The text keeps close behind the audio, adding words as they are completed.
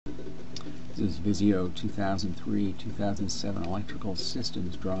This is Visio 2003-2007 Electrical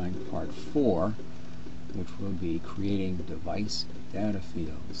Systems Drawing Part 4, which will be creating device data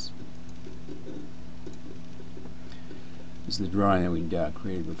fields. This is the drawing that we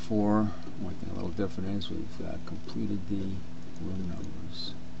created before. One thing a little different is we've completed the room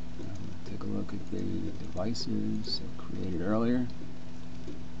numbers. Take a look at the devices created earlier.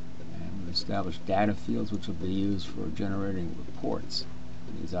 And we've established data fields which will be used for generating reports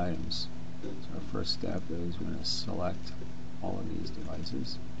for these items. So our first step is we're going to select all of these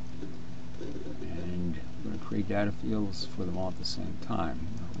devices, and we're going to create data fields for them all at the same time.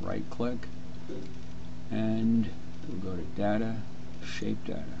 Right click, and we'll go to Data, Shape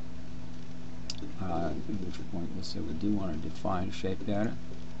Data. At which point we'll say we do want to define shape data.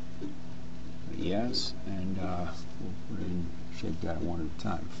 Yes, and we'll put in shape data one at a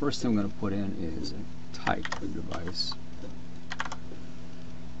time. First thing I'm going to put in is a type of device.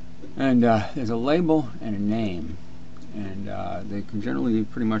 And there's a label and a name, and they can generally be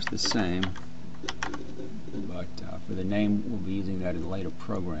pretty much the same, but for the name we'll be using that in later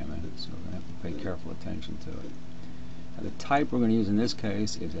programming, so we're going to have to pay careful attention to it. Now, the type we're going to use in this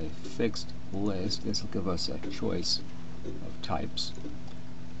case is a fixed list. This will give us a choice of types.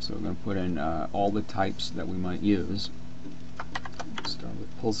 So we're going to put in all the types that we might use. Start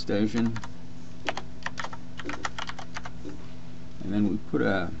with pull station. And then we put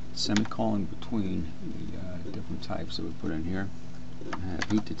a semicolon between the different types that we put in here. We have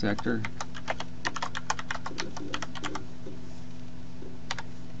heat detector,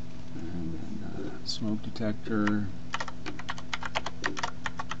 and then smoke detector,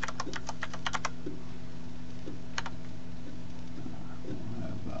 we'll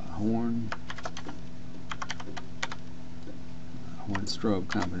have horn strobe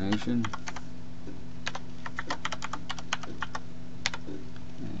combination.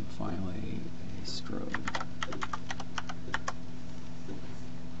 Finally, a strobe.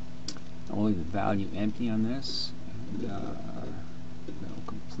 I'll leave the value empty on this, and that'll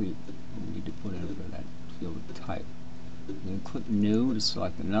complete what we need to put in for that field of type. We're going to click New to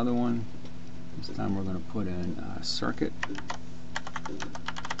select another one. This time we're going to put in circuit. And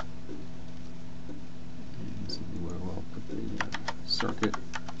this will be where we'll put the circuit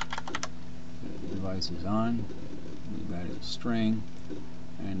that the device is on. We've added a string.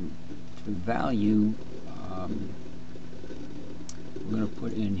 And for value, we're going to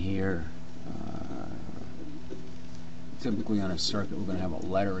put in here, typically on a circuit, we're going to have a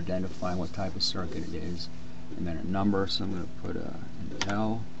letter identifying what type of circuit it is, and then a number, so I'm going to put an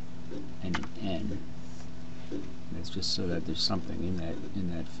L and an N. That's just so that there's something in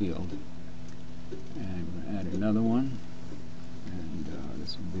that field. And we're going to add another one, and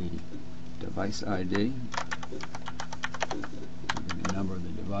this will be device ID. The number of the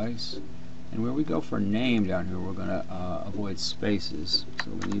device, and where we go for name down here, we're going to avoid spaces, so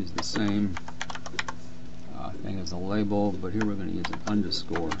we're going to use the same thing as a label, but here we're going to use an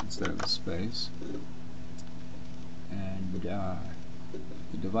underscore instead of a space. And the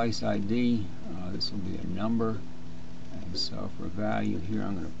device ID, this will be a number, and so for value here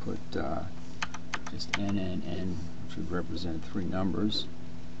I'm going to put just NNN, which would represent 3 numbers.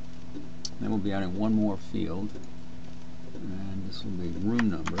 Then we'll be adding one more field, and this will be room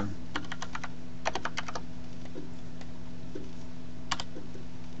number.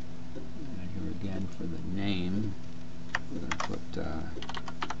 And here again for the name, we're going to put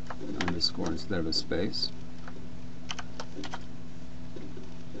an underscore instead of a space.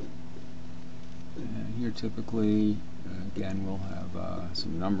 And here typically, again, we'll have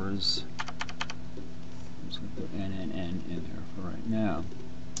some numbers. I'm just going to put NNN in there for right now.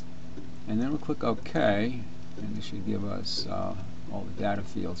 And then we'll click OK. And this should give us all the data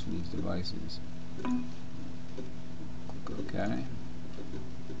fields for these devices. Click OK.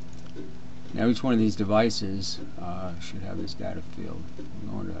 Now each one of these devices should have this data field.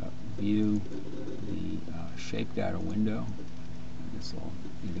 We're going to view the shape data window. And this will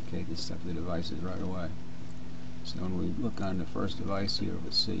indicate the step of the devices right away. So when we look on the first device here,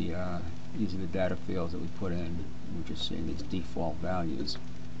 we'll see these are the data fields that we put in. We're just seeing these default values.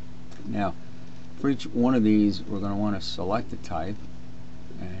 Now, for each one of these, we're going to want to select the type,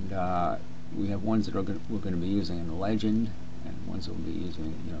 and we have ones that we're going to be using in the legend, and ones that we'll be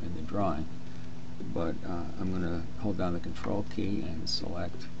using, in the drawing. But I'm going to hold down the Control key and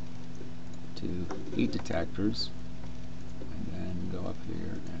select to heat detectors, and then go up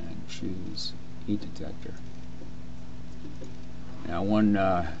here and choose heat detector. Now, one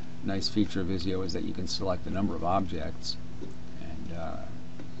nice feature of Visio is that you can select a number of objects, and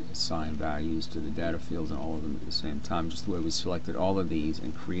assign values to the data fields and all of them at the same time, just the way we selected all of these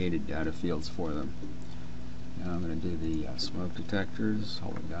and created data fields for them. Now I'm going to do the smoke detectors,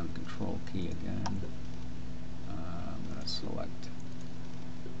 holding down the control key again. I'm going to select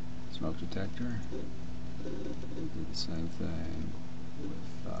smoke detector. We'll do the same thing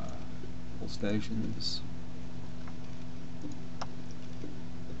with pull stations.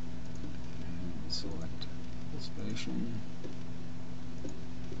 And select pull station.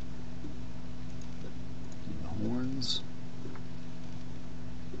 Do the horns.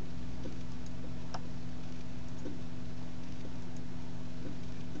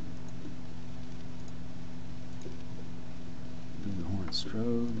 Do the horn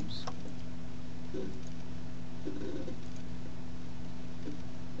strobes.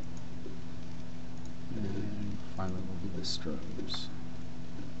 And finally we'll do the strobes.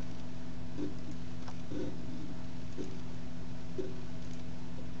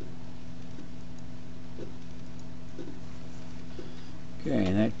 Okay,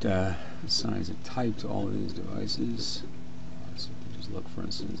 and that assigns a type to all of these devices. So if we just look, for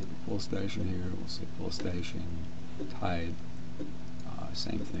instance, at the pull station here, we'll say pull station type.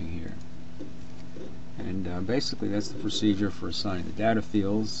 Same thing here. And basically that's the procedure for assigning the data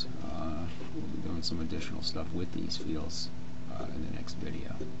fields. We'll be doing some additional stuff with these fields in the next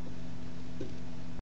video.